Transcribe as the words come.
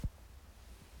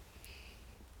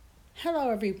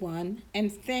Hello, everyone,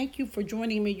 and thank you for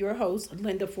joining me, your host,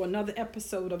 Linda, for another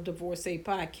episode of Divorcee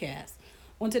Podcast.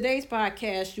 On today's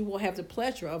podcast, you will have the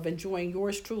pleasure of enjoying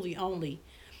yours truly only,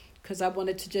 because I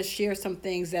wanted to just share some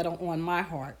things that are on my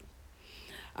heart.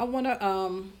 I want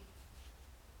to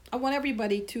I want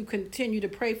everybody to continue to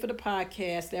pray for the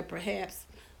podcast that perhaps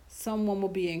someone will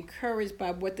be encouraged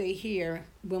by what they hear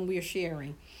when we're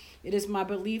sharing. It is my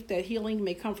belief that healing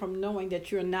may come from knowing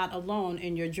that you're not alone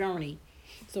in your journey.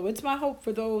 So it's my hope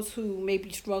for those who may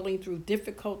be struggling through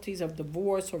difficulties of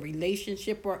divorce or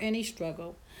relationship or any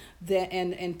struggle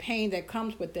and pain that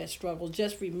comes with that struggle.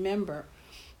 Just remember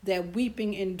that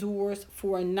weeping endures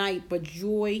for a night, but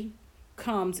joy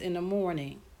comes in the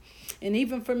morning. And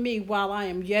even for me, while I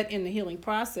am yet in the healing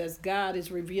process, God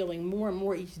is revealing more and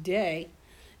more each day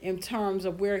in terms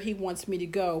of where He wants me to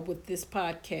go with this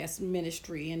podcast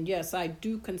ministry. And yes, I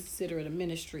do consider it a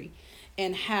ministry,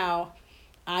 and how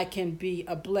I can be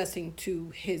a blessing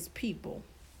to His people.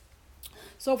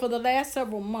 So, for the last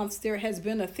several months, there has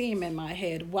been a theme in my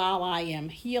head. While I am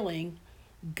healing,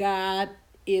 God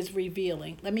is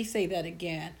revealing. Let me say that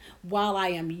again. While I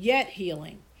am yet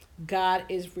healing, God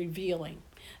is revealing.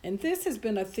 And this has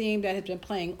been a theme that has been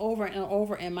playing over and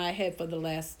over in my head for the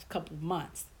last couple of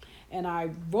months. And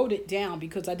I wrote it down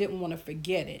because I didn't want to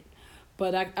forget it.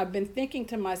 But I've been thinking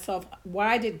to myself,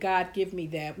 why did God give me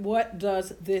that? What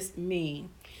does this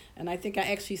mean? And I think I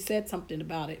actually said something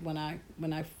about it when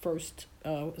I first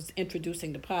was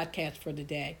introducing the podcast for the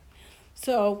day.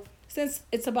 So since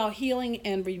it's about healing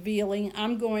and revealing,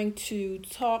 I'm going to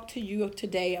talk to you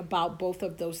today about both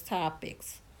of those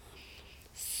topics.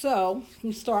 So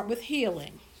we start with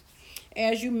healing.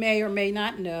 As you may or may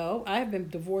not know, I have been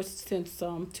divorced since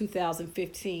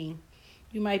 2015.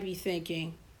 You might be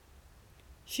thinking,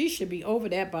 she should be over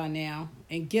that by now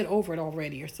and get over it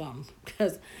already or something.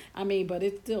 Because but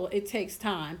it takes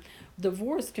time.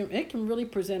 Divorce can really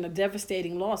present a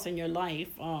devastating loss in your life.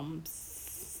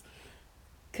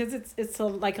 Because it's a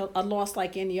loss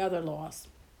like any other loss.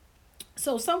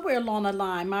 So somewhere along the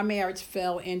line, my marriage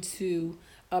fell into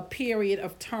a period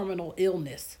of terminal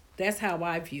illness. That's how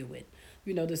I view it.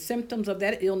 The symptoms of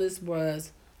that illness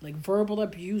was like verbal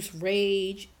abuse,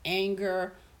 rage,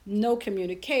 anger, no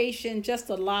communication, just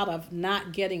a lot of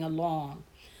not getting along.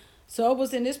 So it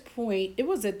was at this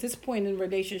point in the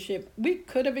relationship, we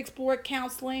could have explored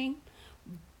counseling,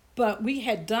 but we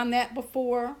had done that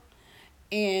before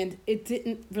and it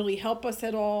didn't really help us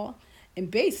at all. And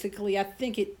basically, I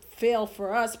think it failed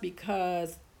for us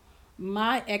because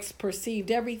my ex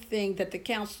perceived everything that the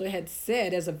counselor had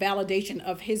said as a validation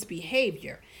of his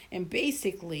behavior. And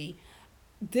basically,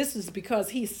 this is because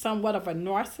he's somewhat of a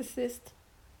narcissist.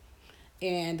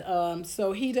 And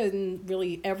so he doesn't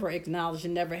really ever acknowledge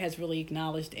and never has really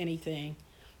acknowledged anything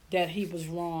that he was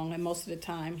wrong. And most of the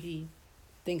time he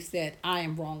thinks that I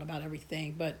am wrong about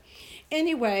everything. But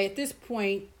anyway, at this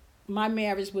point, my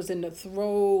marriage was in the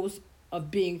throes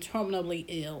of being terminally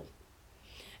ill.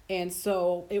 And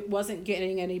so it wasn't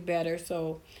getting any better.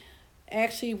 So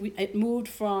actually, it moved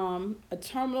from a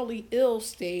terminally ill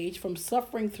stage, from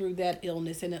suffering through that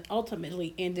illness, and it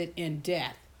ultimately ended in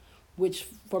death, which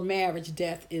for marriage,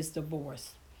 death is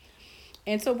divorce.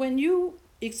 And so when you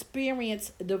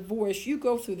experience divorce, you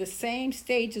go through the same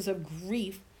stages of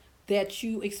grief that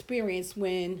you experience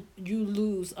when you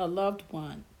lose a loved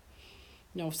one.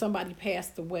 If somebody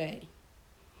passed away.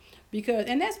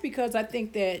 That's because I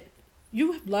think that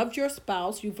you have loved your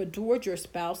spouse, you've adored your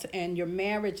spouse, and your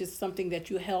marriage is something that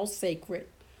you held sacred.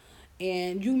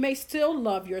 And you may still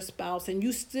love your spouse, and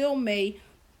you still may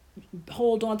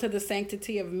hold on to the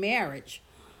sanctity of marriage,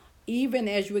 even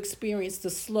as you experience the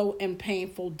slow and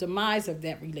painful demise of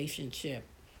that relationship.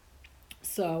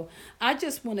 So I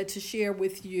just wanted to share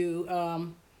with you,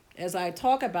 as I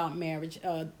talk about marriage,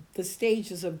 the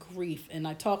stages of grief, and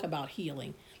I talk about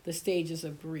healing, the stages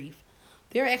of grief.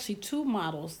 There are actually two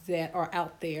models that are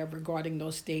out there regarding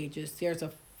those stages. There's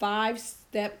a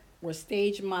 5-step or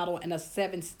stage model and a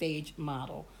 7-stage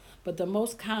model. But the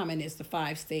most common is the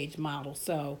 5-stage model.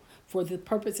 So for the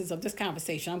purposes of this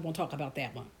conversation, I'm going to talk about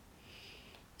that one.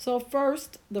 So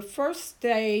first, the first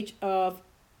stage of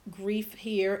grief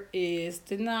here is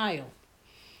denial.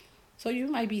 So you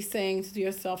might be saying to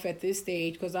yourself at this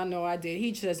stage, because I know I did,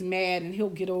 he's just mad and he'll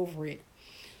get over it.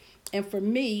 And for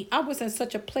me, I was in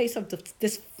such a place of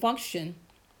dysfunction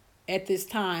at this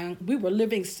time. We were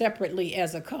living separately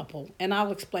as a couple, and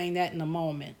I'll explain that in a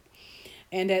moment.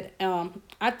 And that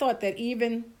I thought that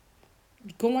even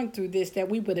going through this, that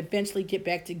we would eventually get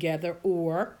back together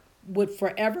or would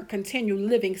forever continue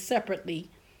living separately,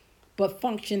 but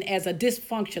function as a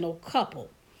dysfunctional couple.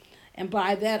 And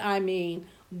by that, I mean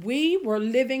We were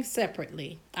living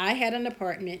separately. I had an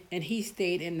apartment and he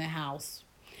stayed in the house.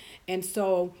 And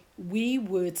so we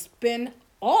would spend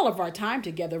all of our time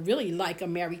together, really like a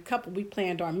married couple. We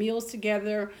planned our meals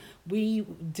together. We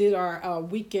did our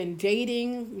weekend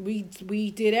dating.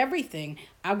 We did everything.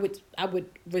 I would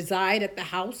reside at the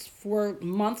house for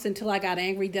months until I got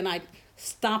angry. Then I'd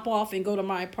stop off and go to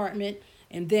my apartment,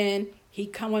 and then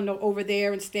he'd come on over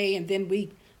there and stay, and then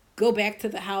we go back to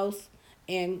the house,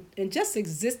 and just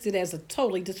existed as a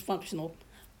totally dysfunctional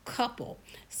couple.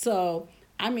 So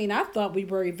I mean, I thought we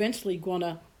were eventually going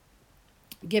to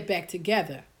get back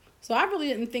together. So I really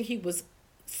didn't think he was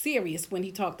serious when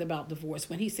he talked about divorce.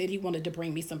 When he said he wanted to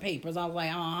bring me some papers, I was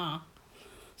like, uh huh.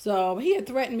 So he had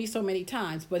threatened me so many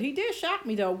times, but he did shock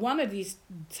me though. One of these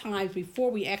times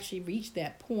before we actually reached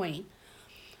that point,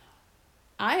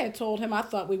 I had told him I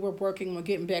thought we were working on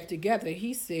getting back together.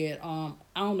 He said, I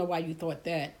don't know why you thought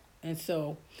that. And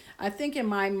so I think in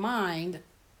my mind,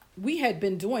 we had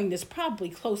been doing this probably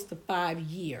close to 5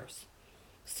 years.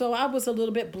 So I was a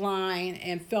little bit blind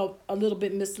and felt a little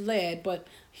bit misled. But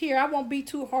here, I won't be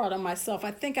too hard on myself.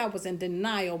 I think I was in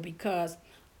denial because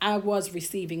I was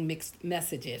receiving mixed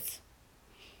messages.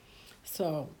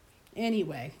 So,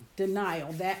 anyway,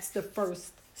 denial. That's the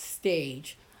first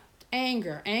stage.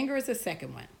 Anger. Anger is the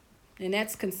second one. And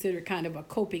that's considered kind of a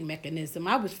coping mechanism.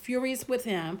 I was furious with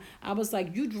him. I was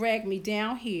like, you dragged me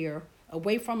down here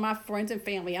away from my friends and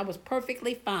family. I was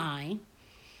perfectly fine.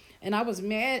 And I was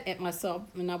mad at myself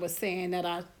when I was saying that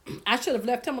I should have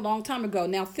left him a long time ago.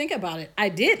 Now think about it. I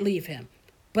did leave him,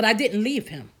 but I didn't leave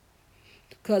him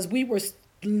because we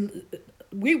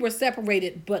were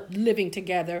separated but living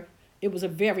together. It was a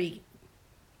very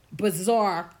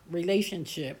bizarre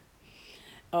relationship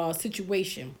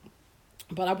situation.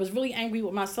 But I was really angry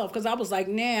with myself because I was like,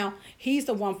 now he's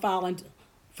the one filing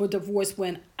for divorce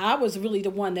when I was really the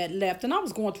one that left. And I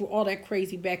was going through all that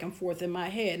crazy back and forth in my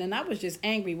head. And I was just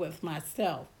angry with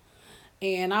myself.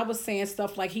 And I was saying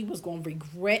stuff like he was going to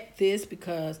regret this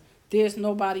because there's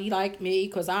nobody like me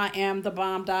because I am the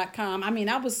bomb.com. I mean,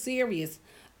 I was serious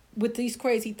with these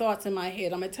crazy thoughts in my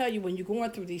head. I'm going to tell you, when you're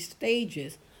going through these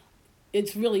stages,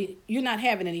 it's really, you're not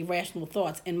having any rational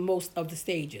thoughts in most of the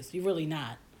stages. You're really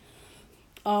not.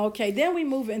 Okay, then we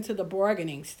move into the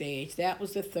bargaining stage. That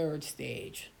was the third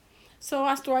stage. So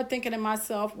I started thinking to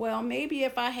myself, well, maybe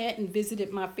if I hadn't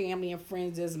visited my family and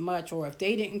friends as much, or if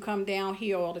they didn't come down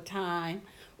here all the time,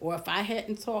 or if I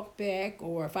hadn't talked back,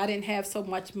 or if I didn't have so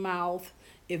much mouth,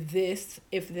 if this,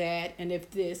 if that, and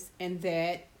if this and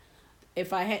that,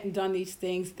 if I hadn't done these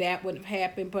things, that would have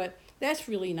happened. But that's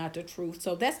really not the truth.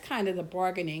 So that's kind of the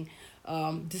bargaining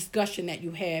discussion that you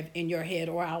have in your head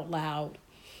or out loud.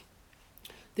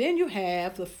 Then you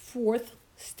have the fourth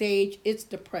stage, it's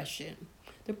depression.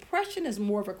 Depression is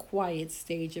more of a quiet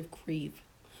stage of grief,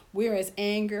 whereas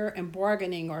anger and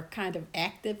bargaining are kind of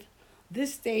active.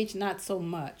 This stage, not so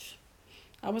much.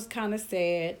 I was kind of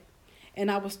sad,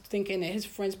 and I was thinking that his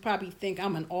friends probably think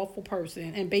I'm an awful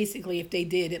person, and basically if they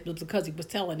did, it was because he was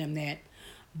telling them that.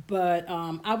 But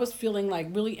I was feeling like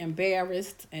really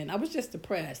embarrassed, and I was just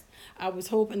depressed. I was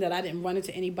hoping that I didn't run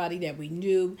into anybody that we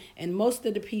knew, and most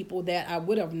of the people that I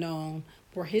would have known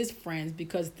were his friends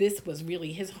because this was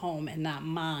really his home and not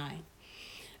mine.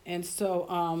 And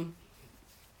so,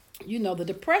 the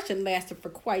depression lasted for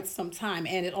quite some time,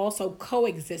 and it also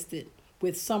coexisted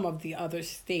with some of the other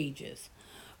stages.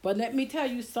 But let me tell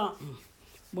you something.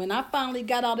 When I finally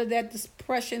got out of that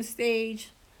depression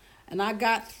stage, and I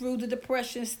got through the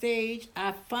depression stage,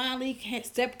 I finally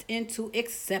stepped into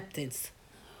acceptance.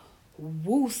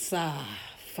 Woosah,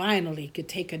 finally could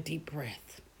take a deep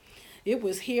breath. It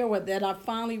was here that I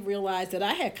finally realized that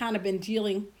I had kind of been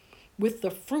dealing with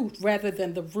the fruit rather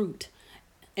than the root.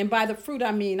 And by the fruit,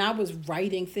 I mean I was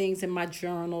writing things in my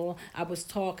journal. I was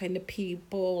talking to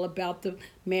people about the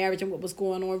marriage and what was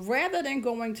going on rather than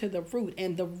going to the root.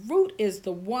 And the root is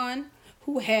the one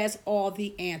who has all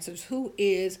the answers, who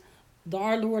is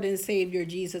our Lord and Savior,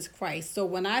 Jesus Christ. So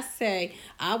when I say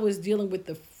I was dealing with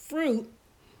the fruit,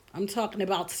 I'm talking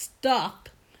about stuff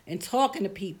and talking to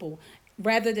people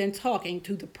rather than talking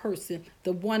to the person,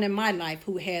 the one in my life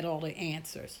who had all the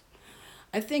answers.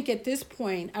 I think at this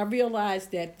point, I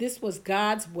realized that this was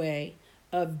God's way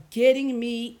of getting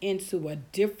me into a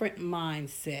different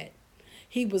mindset.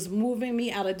 He was moving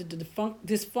me out of the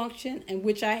dysfunction in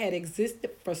which I had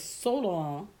existed for so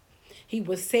long. He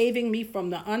was saving me from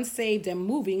the unsaved and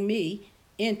moving me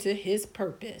into his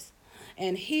purpose.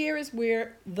 And here is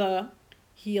where the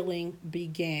healing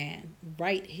began,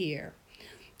 right here.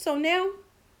 So now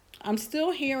I'm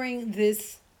still hearing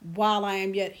this while I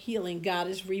am yet healing, God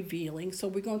is revealing. So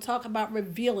we're going to talk about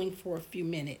revealing for a few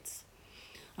minutes.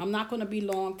 I'm not going to be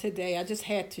long today. I just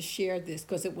had to share this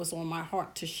because it was on my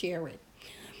heart to share it.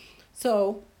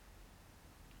 So,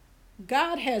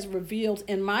 God has revealed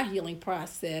in my healing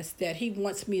process that He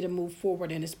wants me to move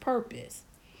forward in His purpose.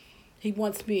 He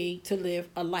wants me to live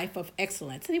a life of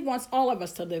excellence. And He wants all of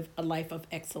us to live a life of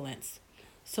excellence.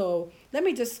 So let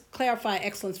me just clarify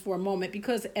excellence for a moment,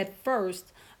 because at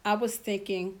first I was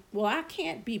thinking, well, I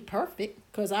can't be perfect,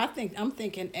 because I'm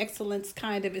thinking excellence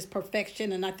kind of is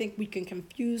perfection, and I think we can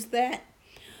confuse that.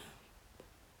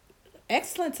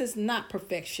 Excellence is not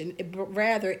perfection, but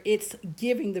rather it's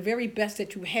giving the very best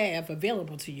that you have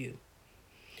available to you.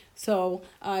 So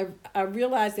I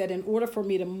realized that in order for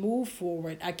me to move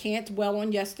forward, I can't dwell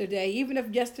on yesterday, even if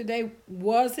yesterday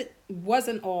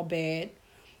wasn't all bad.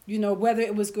 Whether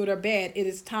it was good or bad, it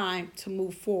is time to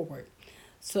move forward.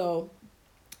 So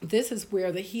this is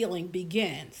where the healing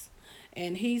begins,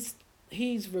 and he's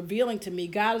revealing to me.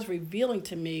 God is revealing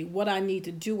to me what I need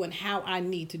to do and how I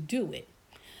need to do it.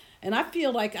 And I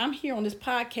feel like I'm here on this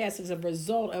podcast as a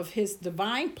result of His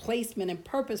divine placement and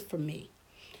purpose for me.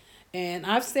 And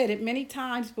I've said it many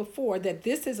times before that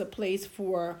this is a place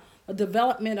for a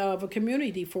development of a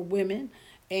community for women.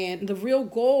 And the real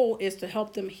goal is to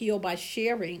help them heal by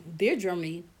sharing their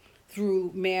journey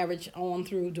through marriage on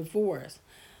through divorce.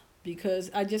 Because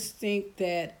I just think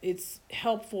that it's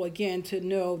helpful, again, to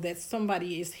know that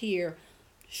somebody is here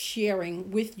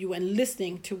sharing with you and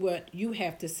listening to what you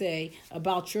have to say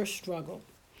about your struggle.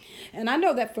 And I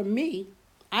know that for me,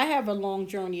 I have a long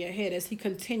journey ahead as He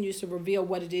continues to reveal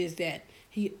what it is that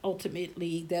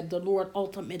that the Lord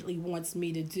ultimately wants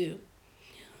me to do.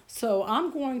 So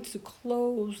I'm going to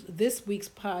close this week's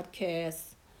podcast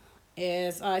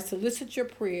as I solicit your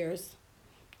prayers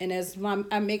and as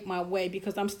I make my way,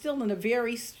 because I'm still in the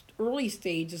very early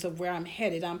stages of where I'm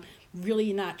headed. I'm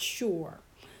really not sure.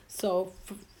 So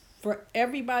for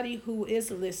everybody who is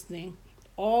listening,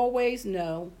 always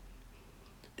know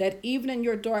that even in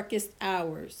your darkest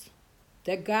hours,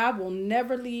 that God will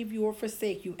never leave you or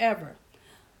forsake you, ever.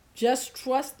 Just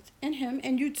trust in Him,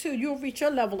 and you too, you'll reach your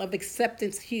level of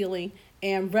acceptance, healing,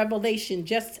 and revelation,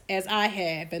 just as I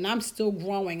have. And I'm still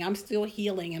growing, I'm still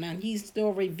healing, and He's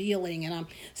still revealing, and I'm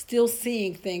still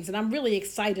seeing things, and I'm really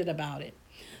excited about it.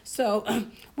 So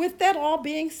with that all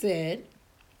being said,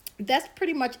 that's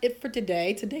pretty much it for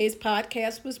today. Today's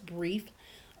podcast was brief.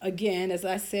 Again, as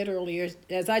I said earlier,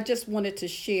 as I just wanted to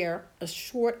share a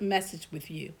short message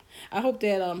with you. I hope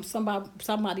that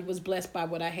somebody was blessed by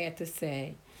what I had to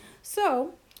say.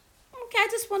 So, okay, I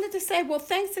just wanted to say, well,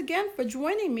 thanks again for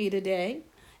joining me today.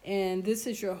 And this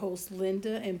is your host,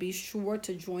 Linda, and be sure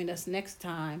to join us next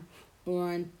time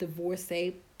on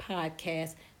Divorcee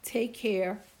Podcast. Take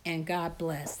care, and God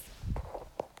bless.